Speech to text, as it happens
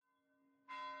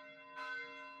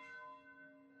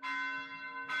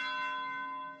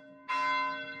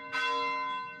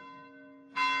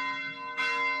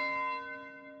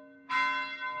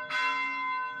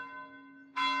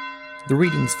The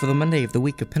readings for the Monday of the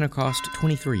week of Pentecost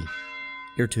 23,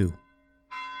 Year 2.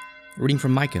 Reading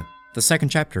from Micah, the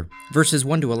 2nd chapter, verses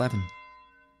 1 to 11.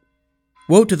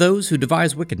 Woe to those who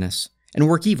devise wickedness, and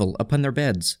work evil upon their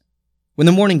beds. When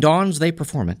the morning dawns, they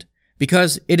perform it,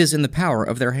 because it is in the power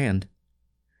of their hand.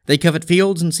 They covet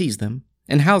fields and seize them,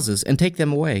 and houses and take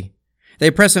them away. They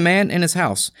oppress a man and his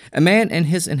house, a man and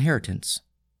his inheritance.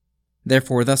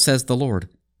 Therefore thus says the Lord,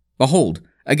 Behold,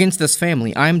 against this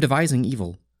family I am devising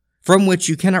evil, from which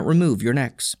you cannot remove your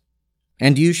necks.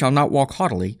 And you shall not walk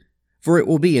haughtily, for it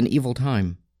will be an evil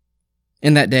time.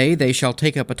 In that day they shall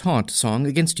take up a taunt song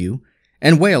against you,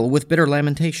 and wail with bitter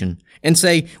lamentation, and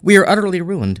say, We are utterly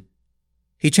ruined.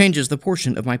 He changes the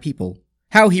portion of my people.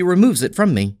 How he removes it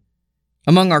from me!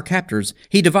 Among our captors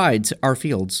he divides our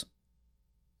fields.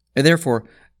 Therefore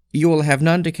you will have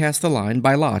none to cast the line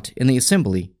by lot in the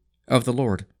assembly of the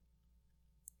Lord.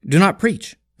 Do not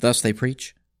preach, thus they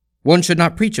preach. One should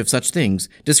not preach of such things.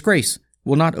 Disgrace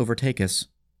will not overtake us.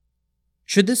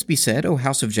 Should this be said, O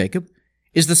house of Jacob?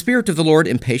 Is the Spirit of the Lord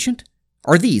impatient?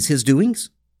 Are these his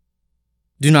doings?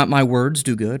 Do not my words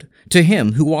do good to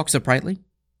him who walks uprightly?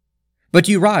 But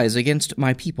you rise against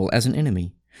my people as an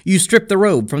enemy. You strip the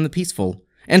robe from the peaceful,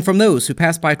 and from those who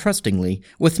pass by trustingly,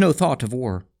 with no thought of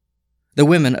war. The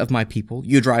women of my people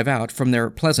you drive out from their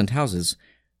pleasant houses.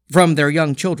 From their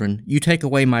young children you take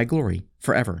away my glory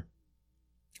forever.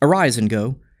 Arise and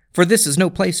go, for this is no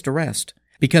place to rest,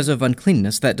 because of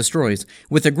uncleanness that destroys,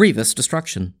 with a grievous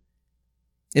destruction.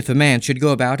 If a man should go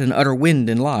about and utter wind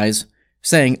and lies,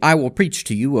 saying, I will preach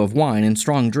to you of wine and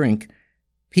strong drink,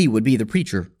 he would be the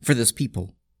preacher for this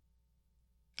people.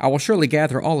 I will surely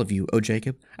gather all of you, O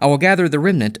Jacob. I will gather the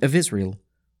remnant of Israel.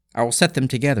 I will set them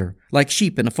together, like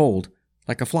sheep in a fold,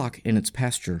 like a flock in its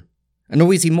pasture, a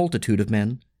noisy multitude of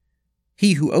men.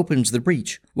 He who opens the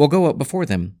breach will go up before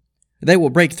them. They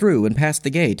will break through and pass the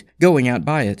gate, going out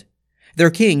by it. Their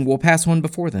king will pass on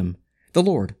before them, the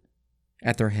Lord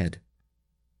at their head.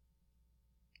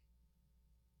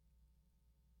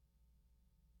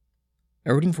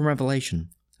 A reading from Revelation,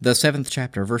 the 7th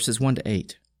chapter, verses 1 to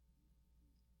 8.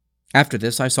 After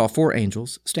this I saw 4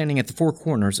 angels standing at the 4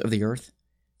 corners of the earth,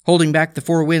 holding back the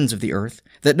 4 winds of the earth,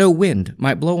 that no wind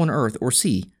might blow on earth or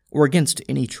sea or against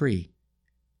any tree.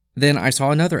 Then I saw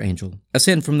another angel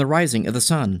ascend from the rising of the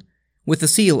sun, with the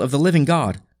seal of the living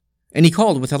God, and he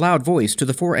called with a loud voice to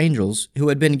the 4 angels who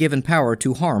had been given power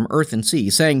to harm earth and sea,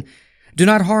 saying, Do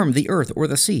not harm the earth or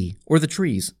the sea or the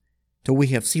trees, till we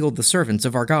have sealed the servants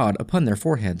of our God upon their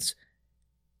foreheads.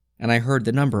 And I heard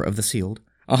the number of the sealed,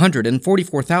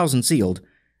 144,000 sealed,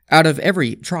 out of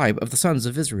every tribe of the sons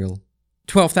of Israel,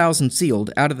 12,000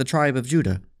 sealed out of the tribe of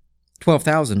Judah,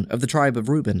 12,000 of the tribe of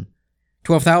Reuben,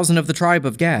 12,000 of the tribe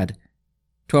of Gad,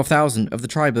 12,000 of the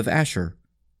tribe of Asher,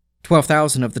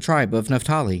 12,000 of the tribe of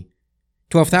Naphtali,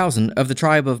 12,000 of the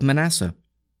tribe of Manasseh,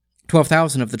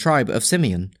 12,000 of the tribe of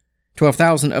Simeon,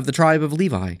 12,000 of the tribe of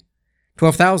Levi,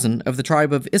 12,000 of the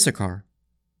tribe of Issachar,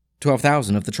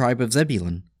 12,000 of the tribe of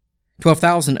Zebulun,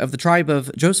 12,000 of the tribe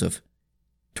of Joseph,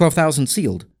 12,000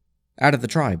 sealed out of the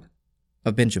tribe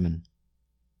of Benjamin.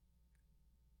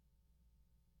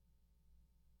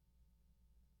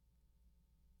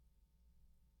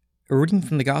 A reading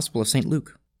from the Gospel of St.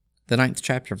 Luke, the 9th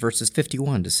chapter, verses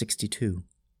 51 to 62.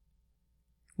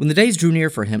 When the days drew near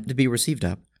for him to be received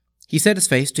up, he set his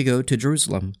face to go to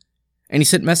Jerusalem, and he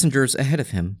sent messengers ahead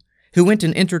of him, who went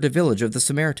and entered a village of the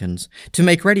Samaritans, to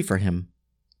make ready for him.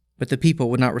 But the people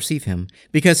would not receive him,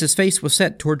 because his face was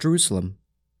set toward Jerusalem.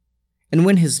 And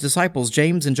when his disciples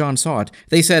James and John saw it,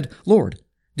 they said, Lord,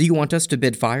 do you want us to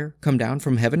bid fire come down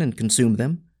from heaven and consume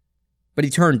them? But he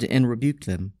turned and rebuked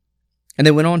them. And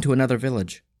they went on to another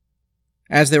village.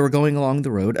 As they were going along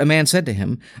the road, a man said to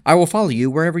him, I will follow you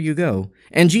wherever you go.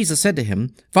 And Jesus said to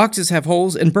him, Foxes have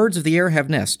holes and birds of the air have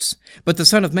nests, but the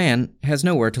Son of Man has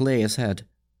nowhere to lay his head.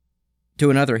 To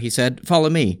another he said, Follow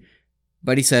me.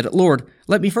 But he said, Lord,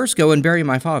 let me first go and bury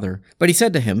my father. But he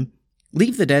said to him,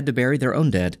 Leave the dead to bury their own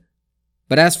dead.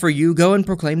 But as for you, go and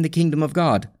proclaim the kingdom of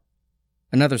God.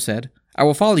 Another said, I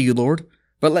will follow you, Lord,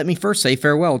 but let me first say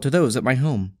farewell to those at my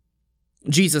home.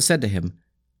 Jesus said to him,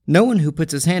 No one who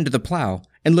puts his hand to the plow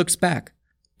and looks back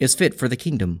is fit for the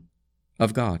kingdom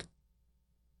of God.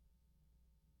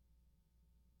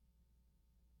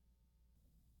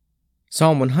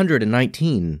 Psalm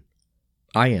 119,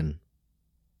 Ayin.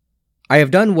 I have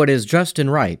done what is just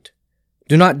and right.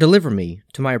 Do not deliver me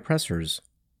to my oppressors.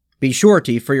 Be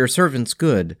surety for your servant's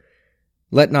good.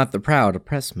 Let not the proud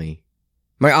oppress me.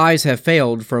 My eyes have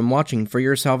failed from watching for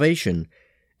your salvation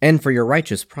and for your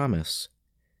righteous promise.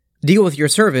 Deal with your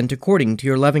servant according to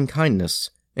your loving kindness,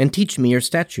 and teach me your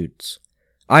statutes.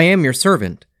 I am your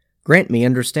servant. Grant me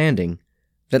understanding,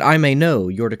 that I may know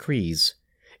your decrees.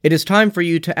 It is time for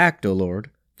you to act, O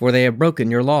Lord, for they have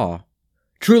broken your law.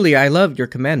 Truly I love your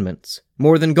commandments,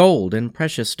 more than gold and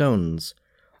precious stones.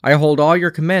 I hold all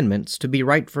your commandments to be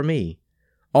right for me.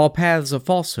 All paths of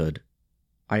falsehood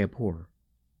I abhor.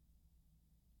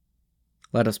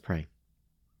 Let us pray.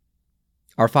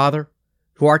 Our Father,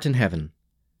 who art in heaven,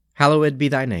 hallowed be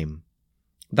thy name.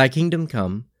 Thy kingdom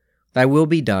come, thy will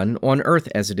be done, on earth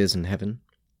as it is in heaven.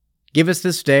 Give us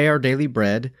this day our daily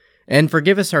bread, and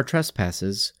forgive us our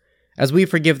trespasses, as we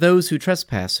forgive those who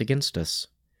trespass against us.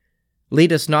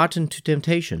 Lead us not into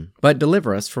temptation, but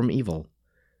deliver us from evil.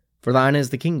 For thine is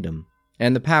the kingdom,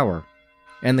 and the power,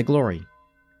 and the glory,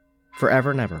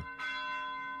 forever and ever.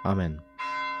 Amen.